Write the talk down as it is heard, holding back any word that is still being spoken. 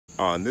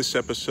On this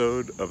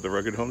episode of The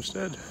Rugged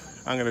Homestead,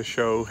 I'm going to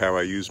show how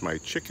I use my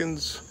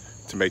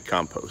chickens to make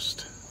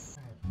compost.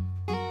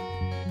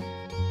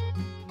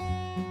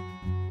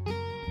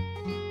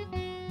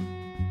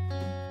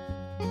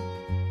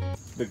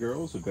 The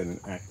girls have been an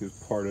active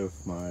part of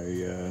my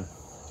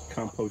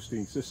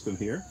composting system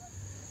here,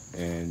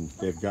 and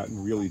they've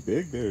gotten really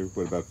big. They're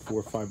about 4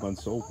 or 5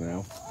 months old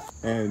now,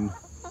 and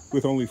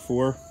with only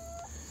 4,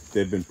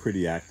 they've been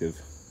pretty active.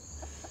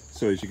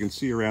 So as you can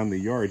see around the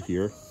yard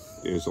here,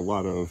 there's a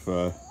lot of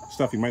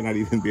stuff you might not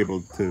even be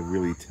able to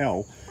really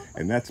tell,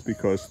 and that's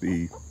because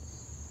the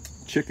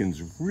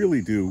chickens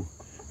really do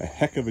a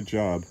heck of a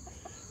job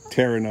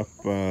tearing up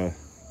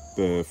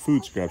the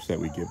food scraps that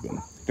we give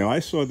them. Now, I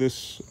saw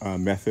this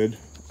method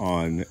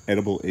on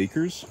Edible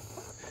Acres.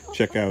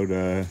 Check out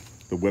the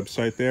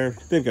website there.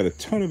 They've got a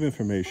ton of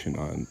information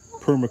on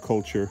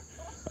permaculture,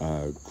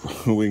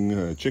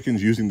 growing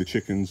chickens, using the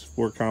chickens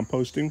for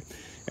composting,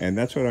 and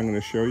that's what I'm going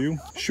to show you.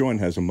 Sean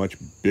has a much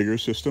bigger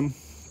system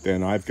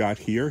than I've got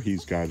here.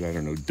 He's got, I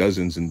don't know,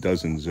 dozens and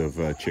dozens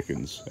of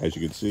chickens. As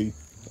you can see,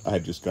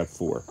 I've just got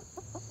 4.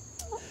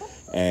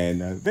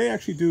 And they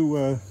actually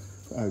do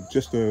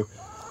just a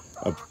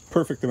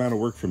perfect amount of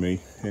work for me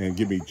and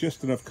give me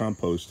just enough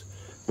compost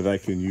that I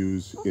can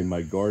use in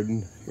my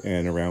garden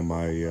and around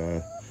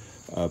my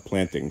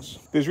plantings.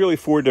 There's really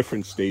 4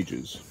 different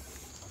stages.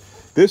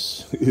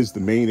 This is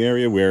the main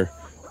area where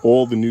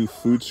all the new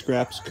food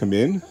scraps come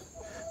in.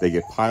 They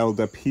get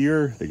piled up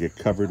here, they get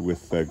covered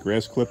with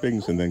grass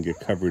clippings, and then get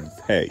covered with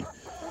hay.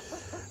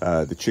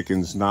 The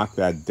chickens knock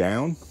that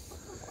down,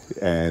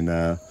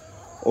 and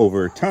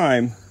over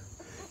time,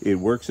 it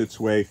works its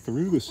way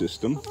through the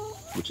system,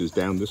 which is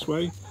down this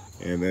way,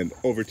 and then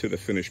over to the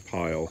finished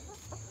pile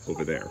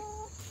over there.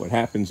 What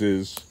happens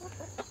is,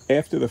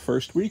 after the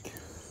first week,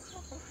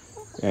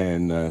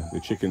 and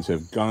the chickens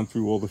have gone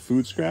through all the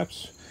food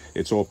scraps,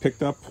 it's all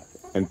picked up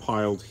and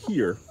piled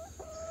here,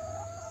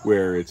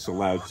 where it's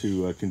allowed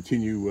to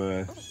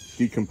continue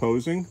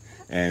decomposing,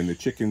 and the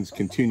chickens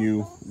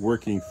continue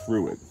working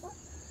through it.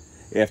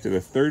 After the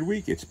 3rd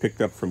week, it's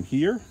picked up from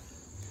here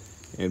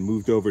and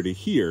moved over to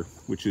here,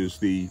 which is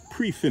the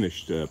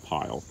pre-finished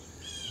pile,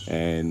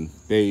 and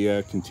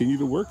they continue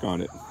to work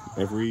on it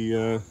every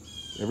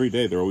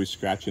day. They're always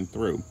scratching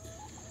through.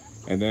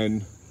 And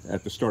then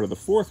at the start of the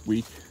 4th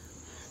week,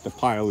 the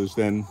pile is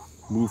then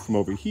moved from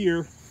over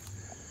here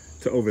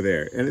to over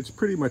there, and it's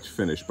pretty much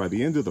finished. By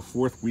the end of the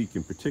 4th week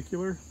in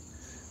particular,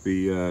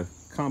 the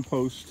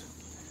compost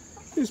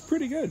is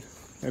pretty good.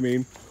 I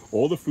mean,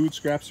 all the food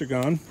scraps are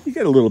gone. You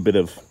get a little bit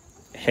of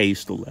hay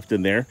still left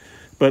in there,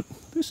 but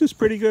this is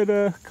pretty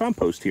good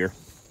compost here.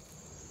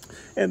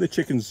 And the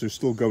chickens are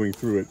still going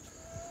through it.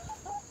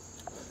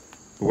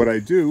 But what I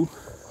do,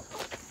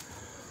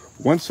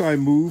 once I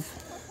move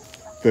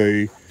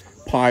the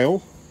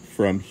pile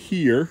from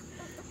here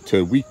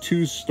to week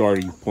 2's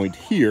starting point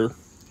here,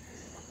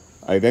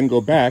 I then go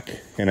back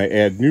and I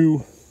add new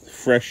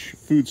fresh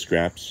food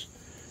scraps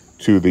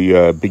to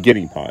the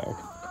beginning pile.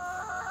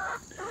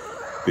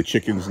 The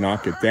chickens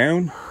knock it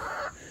down,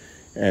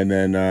 and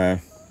then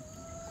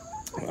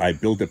I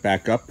build it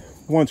back up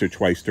once or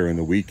twice during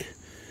the week.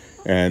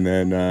 And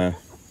then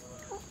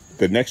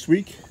the next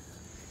week,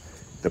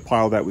 the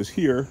pile that was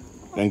here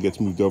then gets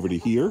moved over to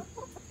here.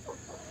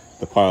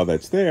 The pile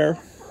that's there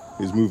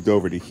is moved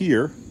over to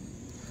here.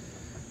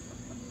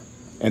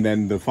 And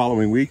then the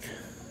following week,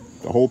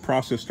 the whole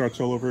process starts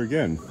all over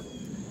again.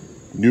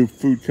 New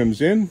food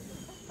comes in.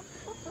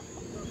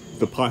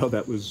 The pile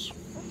that was,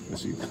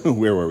 let's see,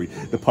 where were we?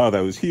 The pile that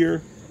was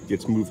here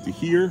gets moved to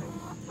here.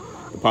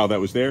 The pile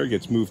that was there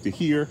gets moved to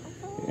here,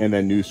 and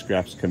then new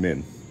scraps come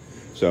in.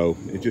 So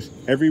it just,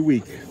 every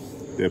week,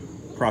 the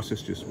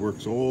process just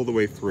works all the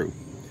way through.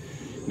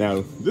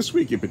 Now, this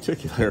week in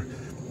particular,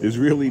 there's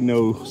really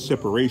no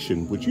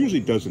separation, which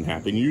usually doesn't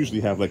happen. You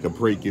usually have like a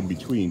break in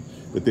between,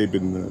 but they've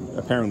been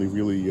apparently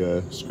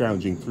really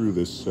scrounging through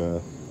this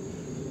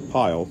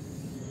pile.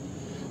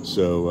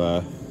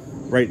 So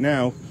right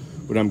now,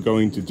 what I'm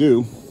going to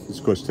do is,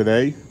 of course,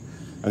 today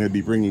I'm going to be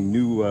bringing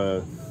new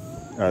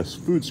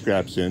food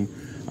scraps in.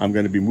 I'm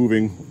going to be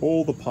moving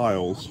all the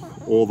piles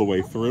all the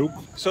way through.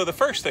 So the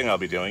first thing I'll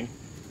be doing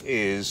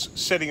is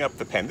setting up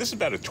the pen. This is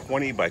about a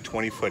 20 by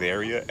 20 foot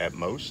area at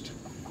most,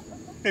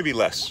 maybe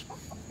less.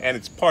 And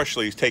it's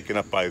partially taken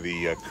up by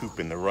the coop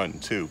in the run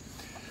too.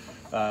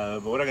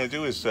 But what I'm going to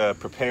do is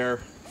prepare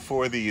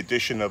for the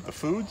addition of the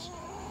food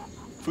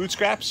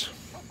scraps.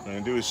 What I'm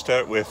going to do is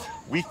start with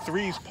week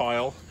 3's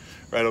pile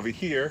right over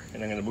here,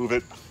 and I'm going to move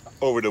it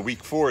over to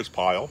week 4's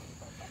pile.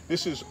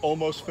 This is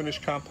almost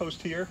finished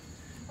compost here,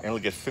 and it'll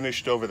get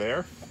finished over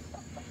there.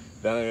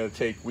 Then I'm going to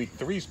take week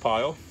 2's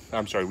pile,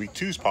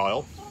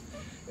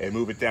 and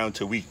move it down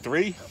to week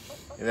 3,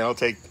 and then I'll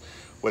take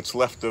what's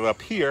left of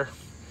up here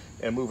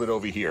and move it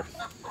over here.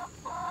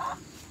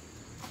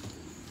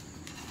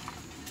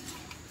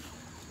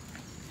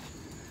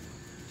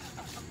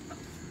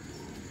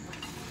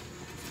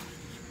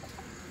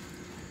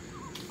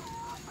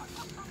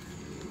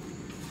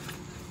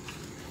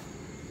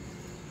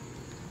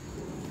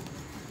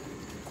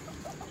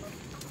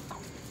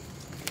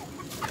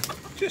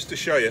 just to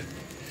show you,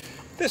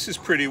 this is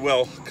pretty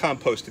well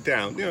composted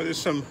down. You know, there's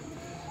some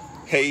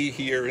hay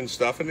here and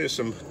stuff, and there's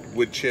some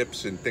wood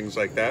chips and things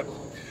like that.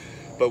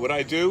 But what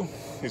I do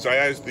is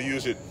I either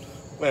use it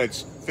when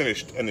it's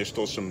finished and there's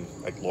still some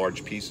like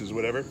large pieces,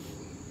 whatever.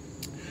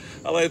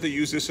 I'll either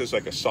use this as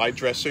like a side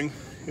dressing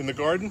in the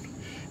garden,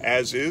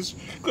 as is,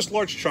 because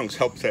large chunks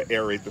help to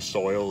aerate the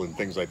soil and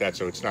things like that,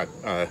 so it's not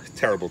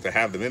terrible to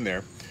have them in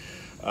there.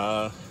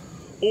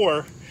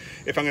 Or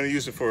if I'm going to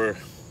use it for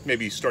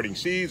maybe starting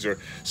seeds or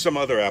some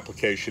other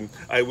application,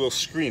 I will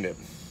screen it.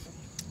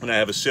 And I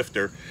have a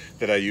sifter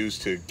that I use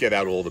to get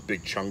out all the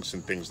big chunks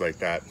and things like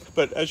that.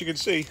 But as you can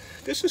see,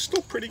 this is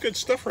still pretty good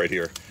stuff right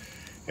here.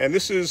 And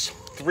this is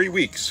 3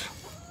 weeks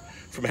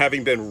from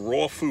having been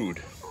raw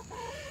food.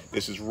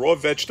 This is raw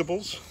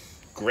vegetables,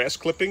 grass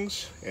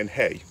clippings, and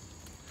hay.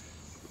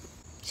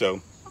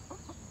 So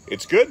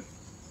it's good,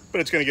 but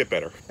it's going to get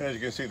better. And as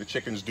you can see, the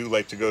chickens do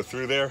like to go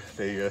through there.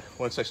 They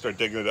once I start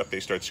digging it up, they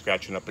start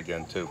scratching up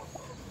again too.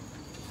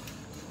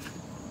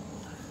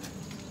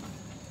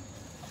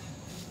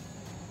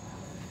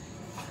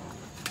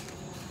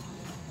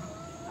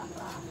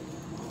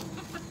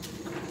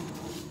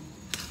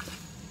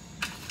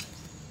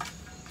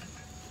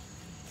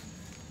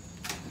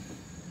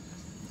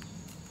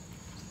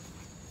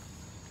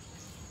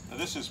 Now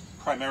this is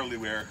primarily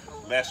where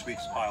last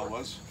week's pile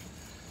was.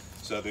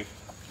 So you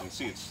can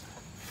see it's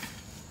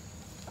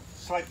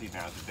slightly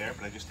mounted there,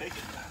 but I just take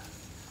it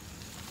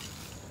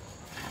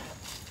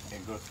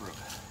and go through.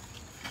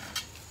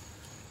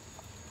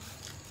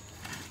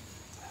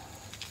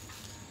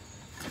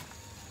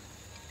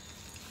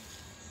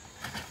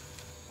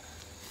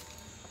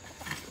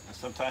 And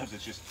sometimes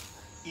it's just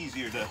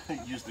easier to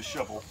use the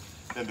shovel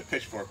than the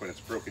pitchfork when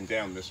it's broken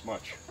down this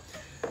much.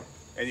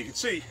 And you can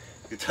see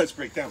it does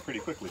break down pretty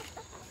quickly.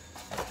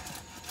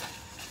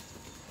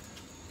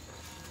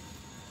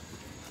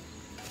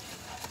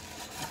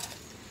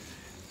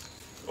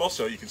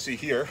 Also, you can see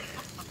here,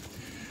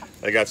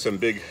 I got some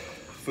big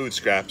food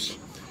scraps,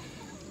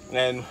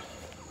 and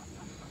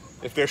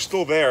if they're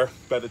still there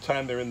by the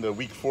time they're in the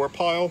week 4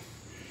 pile,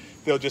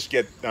 they'll just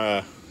get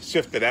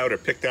sifted out or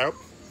picked out,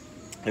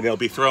 and they'll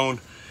be thrown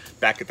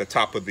back at the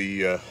top of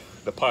the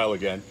pile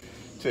again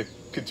to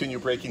continue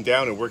breaking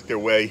down and work their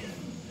way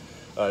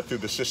through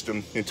the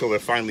system until they're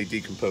finally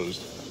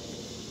decomposed.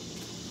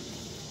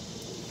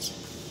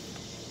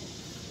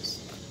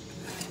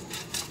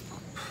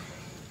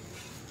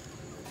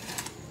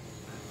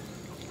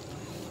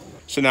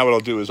 So now what I'll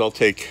do is I'll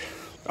take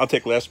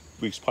last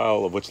week's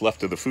pile of what's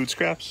left of the food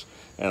scraps,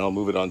 and I'll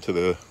move it onto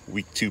the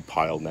week 2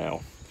 pile now.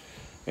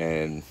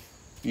 And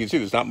you can see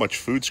there's not much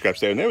food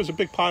scraps there, and there was a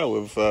big pile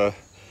of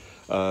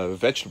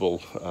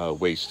vegetable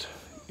waste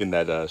in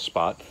that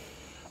spot,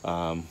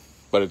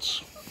 but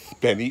it's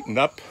been eaten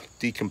up,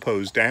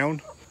 decomposed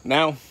down.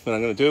 Now what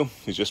I'm going to do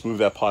is just move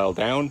that pile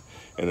down,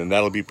 and then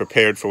that'll be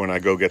prepared for when I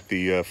go get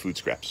the food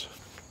scraps.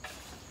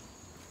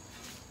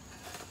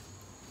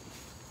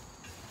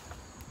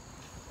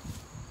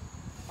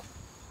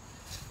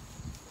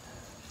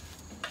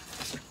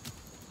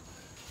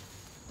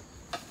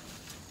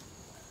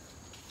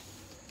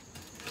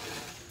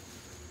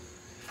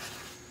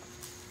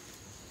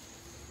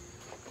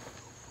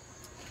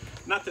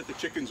 Not that the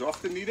chickens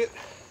often need it,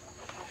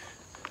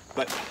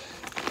 but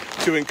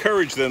to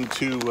encourage them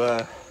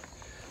to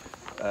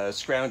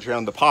scrounge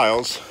around the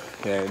piles,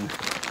 and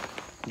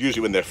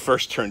usually when they're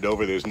first turned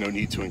over, there's no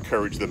need to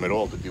encourage them at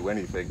all to do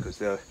anything, because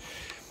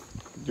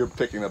you're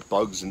picking up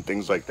bugs and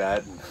things like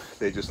that, and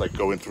they just like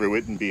going through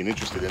it and being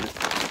interested in it.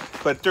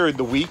 But during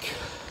the week,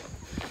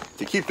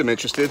 to keep them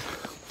interested,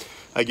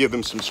 I give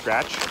them some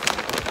scratch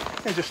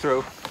and just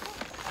throw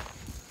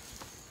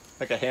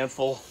like a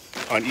handful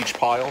on each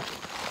pile.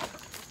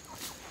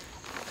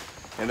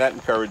 And that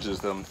encourages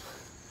them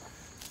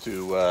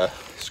to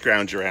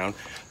scrounge around.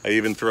 I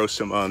even throw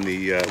some on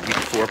the week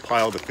 4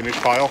 pile, the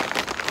finished pile.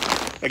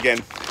 Again,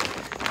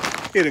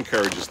 it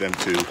encourages them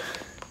to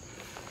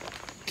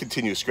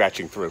continue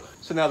scratching through.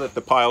 So now that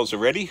the piles are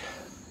ready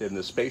and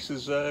the space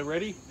is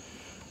ready,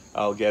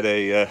 I'll get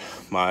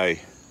my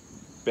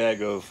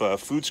bag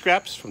of food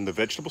scraps from the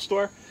vegetable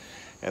store,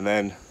 and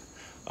then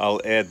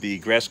I'll add the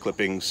grass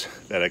clippings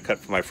that I cut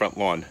for my front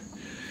lawn.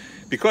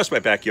 Because my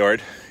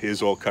backyard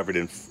is all covered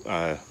in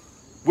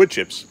wood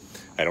chips,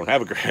 I don't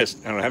have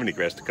any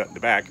grass to cut in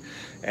the back,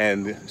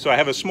 and so I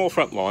have a small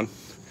front lawn.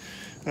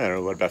 I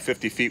don't know, about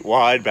 50 feet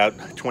wide,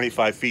 about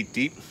 25 feet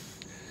deep,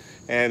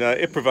 and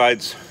it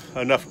provides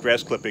enough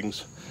grass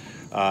clippings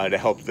to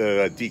help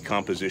the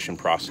decomposition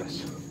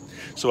process.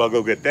 So I'll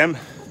go get them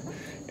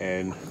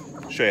and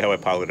show you how I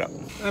pile it up.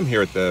 I'm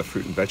here at the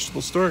fruit and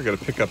vegetable store. I got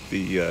to pick up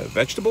the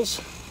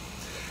vegetables,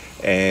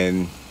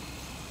 and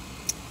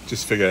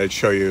just figured I'd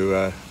show you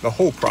the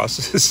whole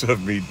process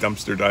of me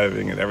dumpster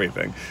diving and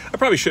everything. I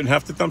probably shouldn't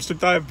have to dumpster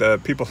dive. The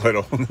people that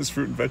own this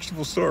fruit and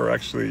vegetable store are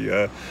actually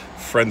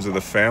friends of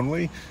the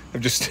family.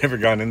 I've just never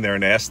gone in there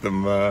and asked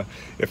them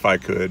if I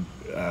could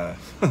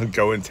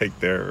go and take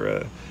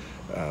their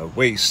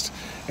waste,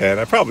 and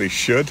I probably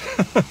should.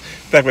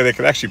 That way they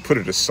could actually put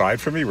it aside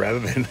for me rather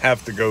than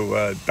have to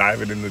go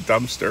dive it in the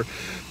dumpster.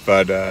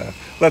 But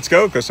let's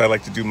go, because I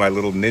like to do my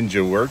little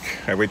ninja work.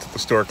 I wait till the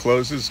store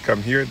closes,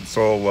 come here, it's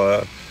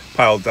all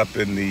piled up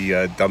in the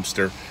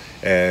dumpster,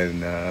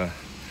 and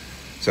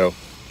so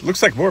it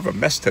looks like more of a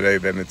mess today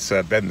than it's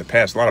been in the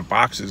past. A lot of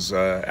boxes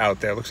out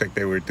there. Looks like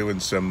they were doing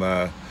some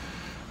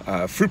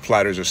fruit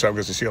platters or something,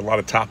 because I see a lot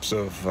of tops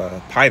of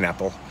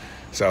pineapple.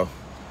 So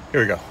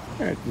here we go.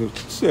 All right,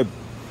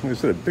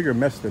 it's a bigger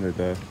mess than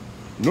it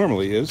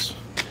normally is.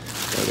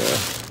 But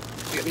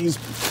yeah, these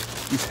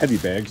heavy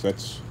bags,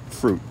 that's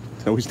fruit.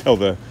 I always tell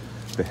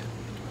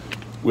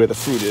where the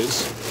fruit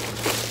is.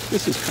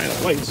 This is kind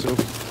of light, so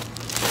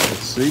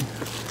let's see.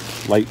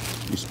 Light,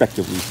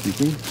 respectively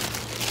speaking.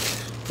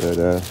 But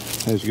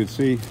as you can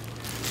see,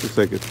 looks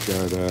like it's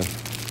got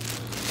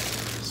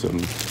some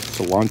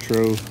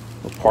cilantro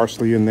or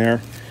parsley in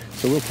there.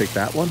 So we'll take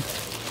that one.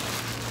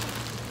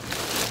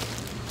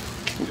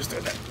 We'll just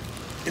throw that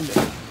in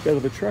the bed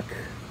of the truck.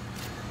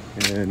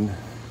 And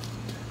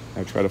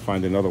I'll try to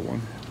find another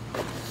one.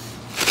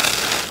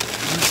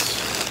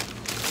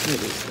 What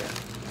is that?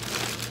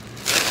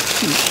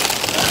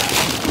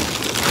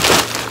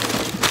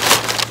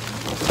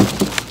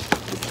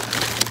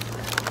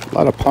 A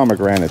lot of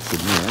pomegranates in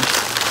here.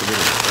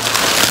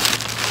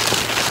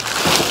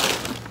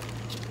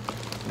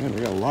 Man,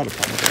 we got a lot of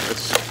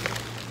pomegranates.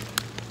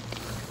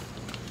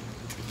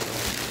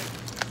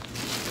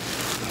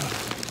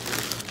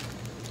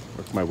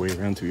 Work my way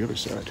around to the other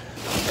side.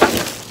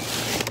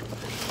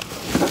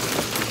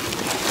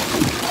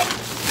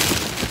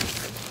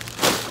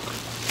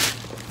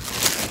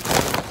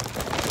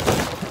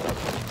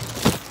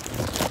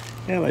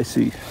 And I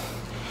see,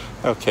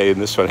 okay, in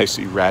this one I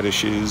see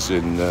radishes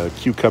and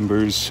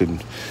cucumbers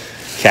and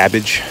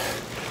cabbage.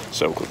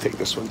 So we'll take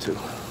this one too.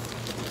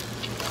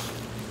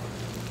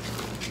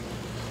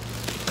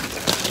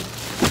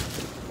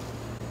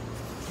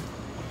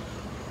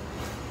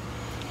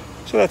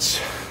 So that's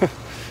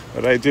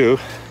what I do.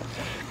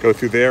 Go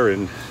through there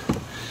and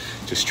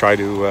just try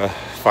to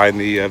find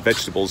the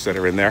vegetables that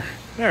are in there.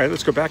 All right,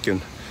 let's go back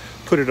and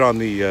put it on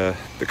the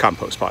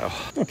compost pile.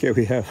 Okay,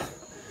 we have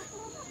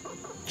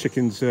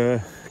chickens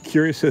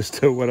curious as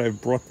to what I've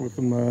brought with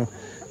them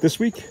this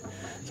week.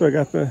 So I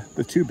got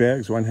the 2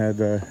 bags. One had,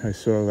 I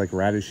saw like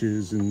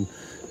radishes and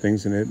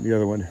things in it. The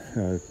other one,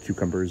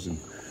 cucumbers and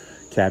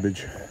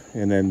cabbage.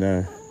 And then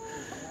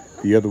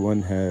the other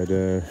one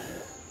had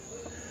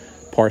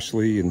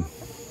parsley and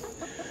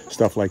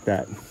stuff like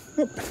that.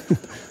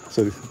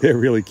 So they're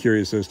really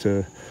curious as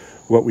to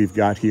what we've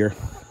got here.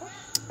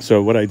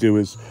 So what I do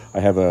is I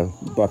have a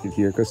bucket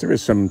here, because there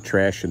is some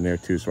trash in there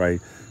too. So I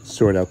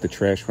sort out the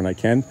trash when I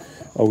can.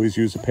 Always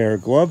use a pair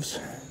of gloves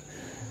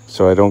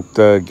so I don't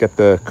get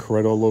the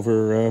crud all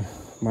over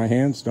my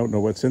hands. Don't know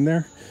what's in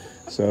there.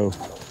 So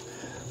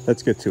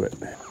let's get to it.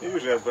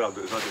 Usually what I'll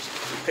do is I'll just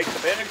take the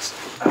bags,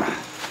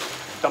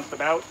 dump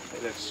them out,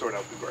 and then sort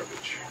out the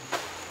garbage.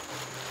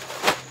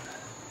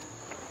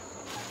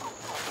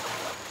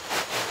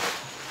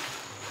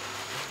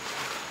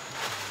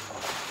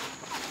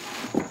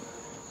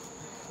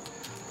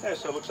 Yeah,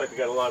 so it looks like we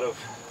got a lot of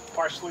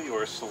parsley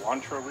or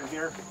cilantro in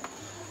here.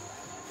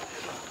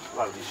 A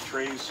lot of these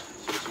trays.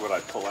 So this is what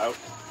I pull out.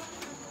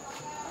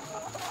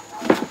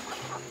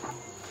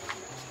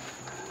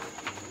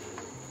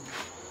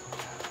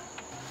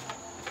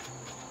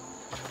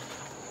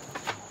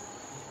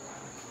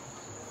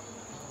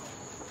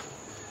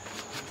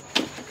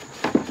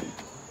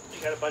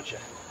 You got a bunch of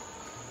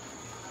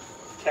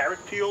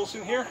carrot peels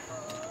in here.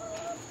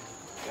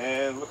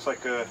 And it looks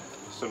like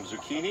some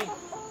zucchini,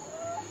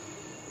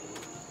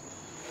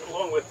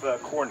 along with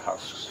corn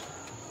husks,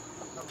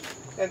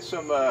 and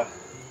some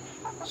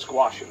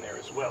squash in there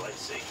as well, I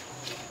see.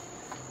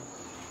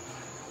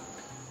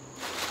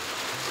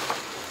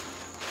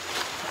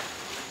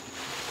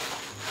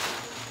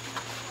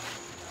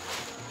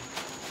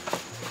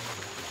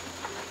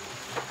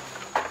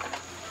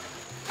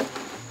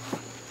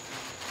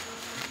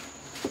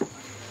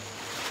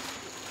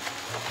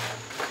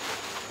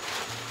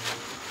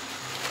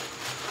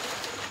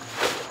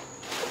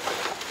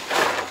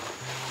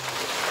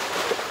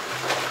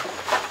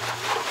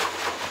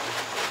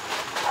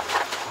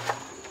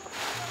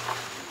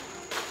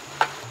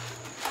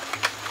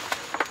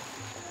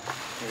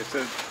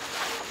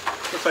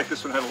 Looks like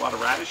this one had a lot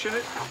of radish in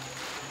it,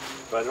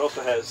 but it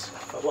also has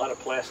a lot of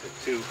plastic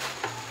too.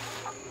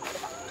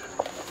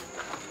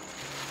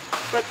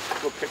 But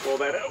we'll pick all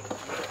that out.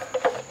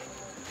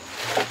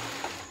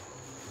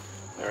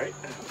 All right,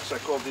 looks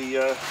like all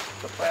the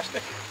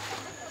plastic.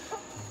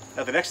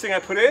 Now the next thing I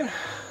put in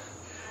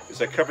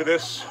is I cover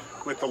this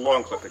with the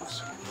lawn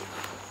clippings.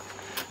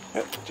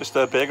 Just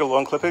a bag of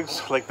lawn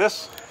clippings like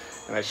this,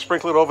 and I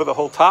sprinkle it over the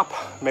whole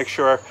top. Make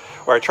sure,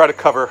 or I try to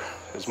cover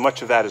as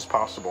much of that as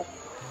possible.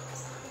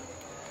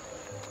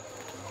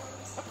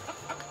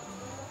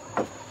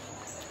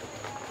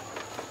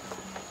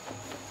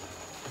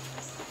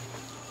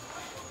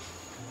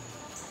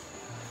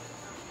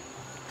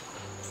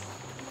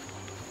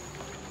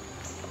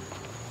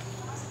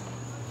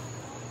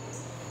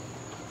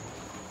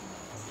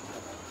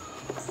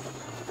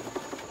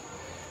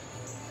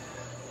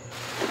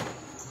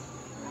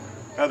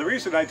 Now the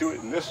reason I do it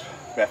in this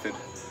method,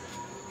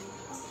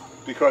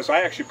 because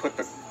I actually put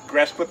the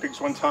grass clippings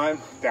one time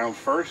down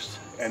first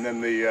and then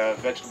the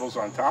vegetables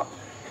on top,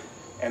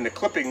 and the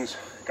clippings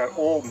got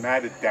all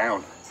matted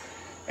down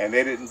and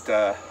they didn't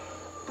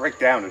break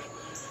down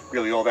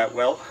really all that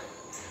well,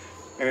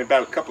 and in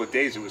about a couple of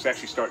days it was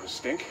actually starting to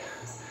stink.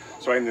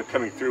 So I ended up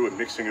coming through and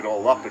mixing it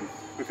all up, and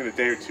within a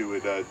day or two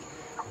the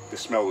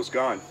smell was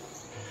gone.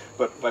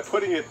 But by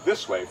putting it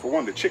this way, for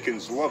one, the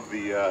chickens love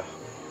the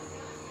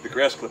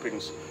grass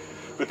clippings,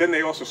 but then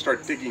they also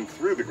start digging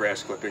through the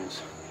grass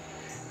clippings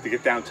to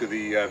get down to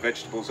the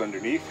vegetables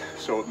underneath,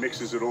 so it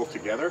mixes it all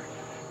together,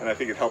 and I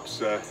think it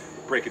helps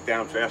break it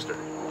down faster.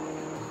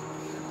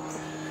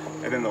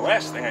 And then the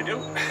last thing I do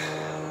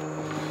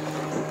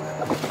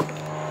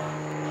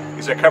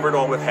is I cover it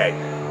all with hay.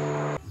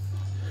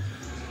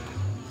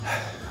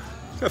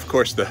 Of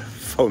course, the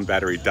phone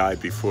battery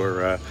died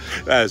before,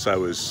 as I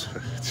was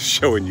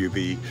showing you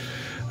the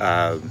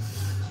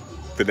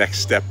next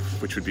step,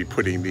 which would be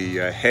putting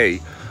the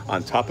hay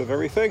on top of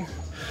everything.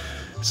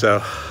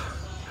 So,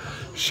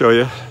 show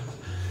you,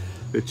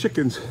 the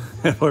chickens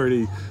have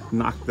already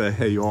knocked the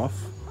hay off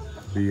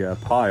the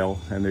pile,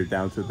 and they're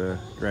down to the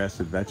grass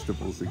and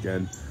vegetables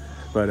again.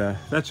 But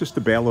that's just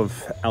a bale of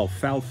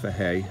alfalfa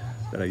hay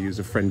that I use.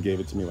 A friend gave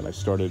it to me when I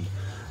started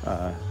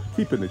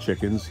keeping the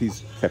chickens.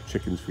 He's kept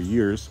chickens for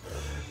years,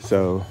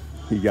 so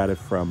he got it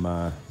from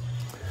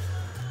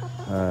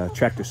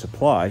Tractor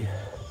Supply,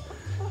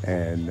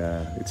 and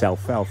it's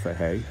alfalfa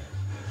hay.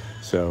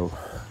 So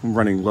I'm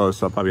running low,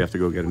 so I'll probably have to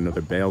go get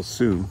another bale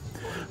soon.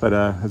 But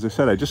as I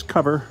said, I just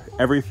cover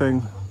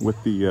everything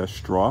with the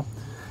straw,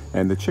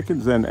 and the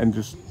chickens then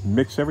just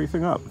mix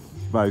everything up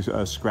by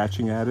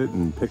scratching at it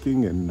and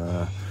picking and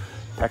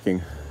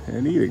pecking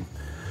and eating.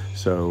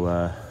 So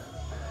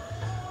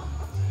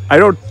I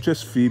don't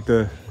just feed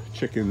the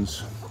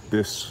chickens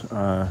this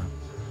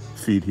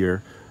feed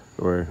here,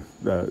 or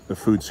the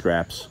food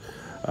scraps.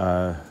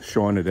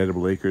 Sean at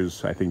Edible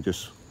Acres, I think,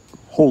 just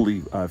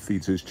wholly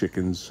feeds his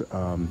chickens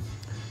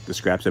the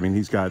scraps. I mean,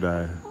 he's got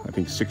I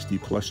think 60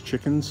 plus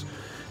chickens,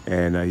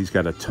 and he's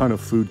got a ton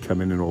of food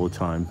coming in all the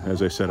time.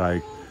 As I said,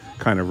 I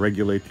kind of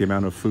regulate the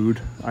amount of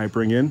food I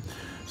bring in,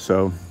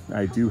 so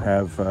I do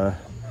have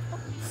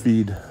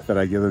feed that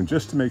I give them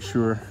just to make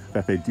sure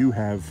that they do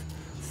have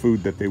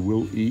food that they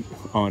will eat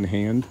on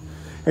hand.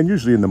 And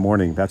usually in the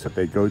morning, that's what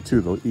they go to.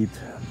 They'll eat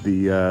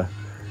the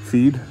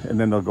feed, and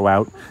then they'll go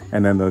out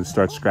and then they'll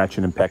start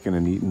scratching and pecking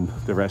and eating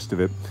the rest of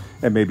it.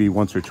 And maybe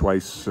once or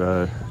twice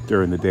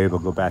during the day, they'll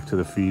go back to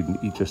the feed and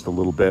eat just a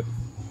little bit.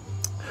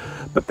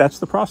 But that's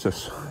the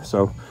process.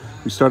 So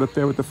we start up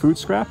there with the food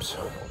scraps.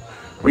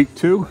 Week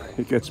 2,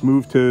 it gets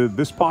moved to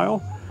this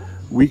pile.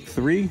 Week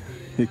 3,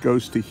 it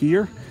goes to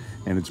here,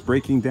 and it's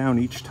breaking down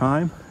each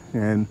time.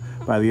 And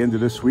by the end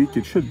of this week,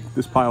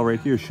 this pile right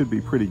here should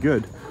be pretty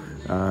good,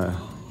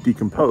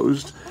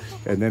 decomposed.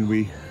 And then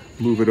we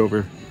move it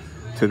over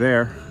to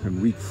there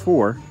in week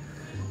 4,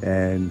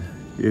 and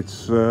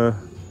it's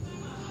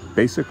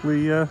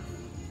basically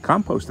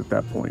compost at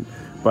that point.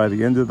 By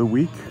the end of the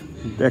week,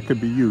 that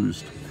could be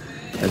used.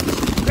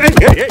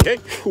 Hey!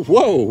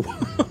 Whoa!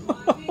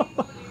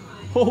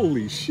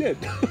 Holy shit!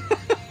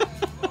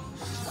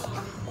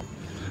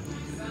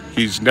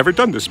 He's never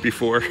done this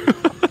before.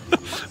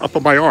 Up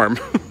on my arm.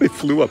 They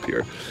flew up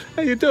here.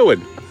 How you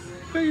doing?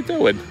 How you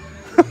doing?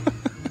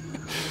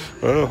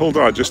 Hold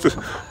on just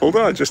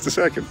a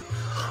second.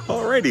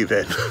 Alrighty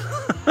then.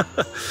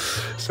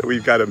 So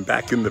we've got him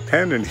back in the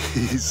pen, and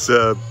he's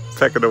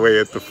pecking away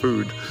at the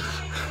food.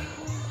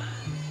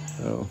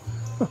 Oh,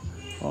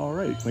 all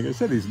right. Like I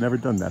said, he's never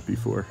done that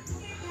before.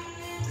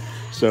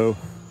 So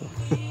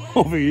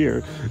over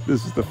here,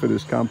 this is the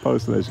finished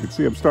compost, and as you can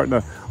see, I'm starting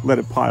to let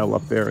it pile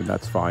up there, and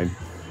that's fine.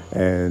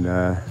 And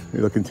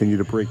it'll continue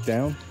to break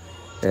down,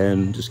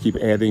 and just keep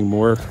adding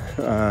more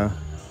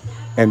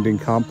ending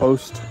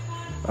compost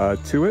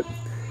to it.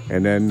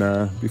 And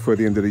then before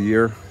the end of the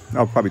year,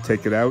 I'll probably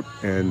take it out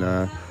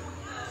and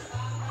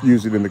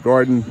use it in the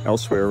garden,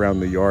 elsewhere around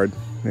the yard.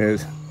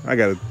 I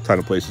got a ton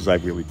of places I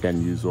really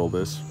can use all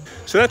this.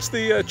 So that's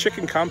the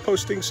chicken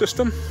composting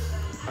system.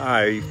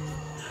 I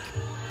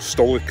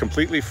stole it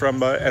completely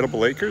from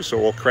Edible Acres,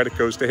 so all credit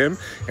goes to him.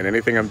 And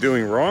anything I'm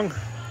doing wrong,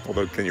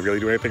 although can you really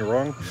do anything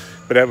wrong?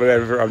 But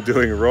whatever I'm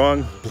doing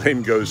wrong,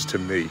 blame goes to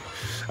me.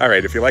 All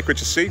right, if you like what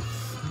you see,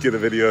 give the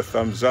video a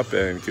thumbs up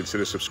and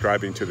consider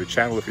subscribing to the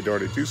channel if you don't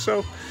already do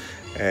so.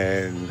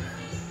 And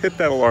hit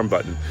that alarm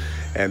button.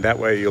 And that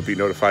way you'll be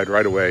notified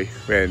right away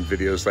when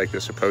videos like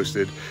this are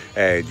posted,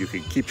 and you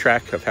can keep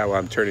track of how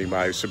I'm turning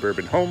my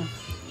suburban home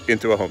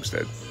into a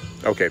homestead.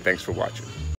 Okay, thanks for watching.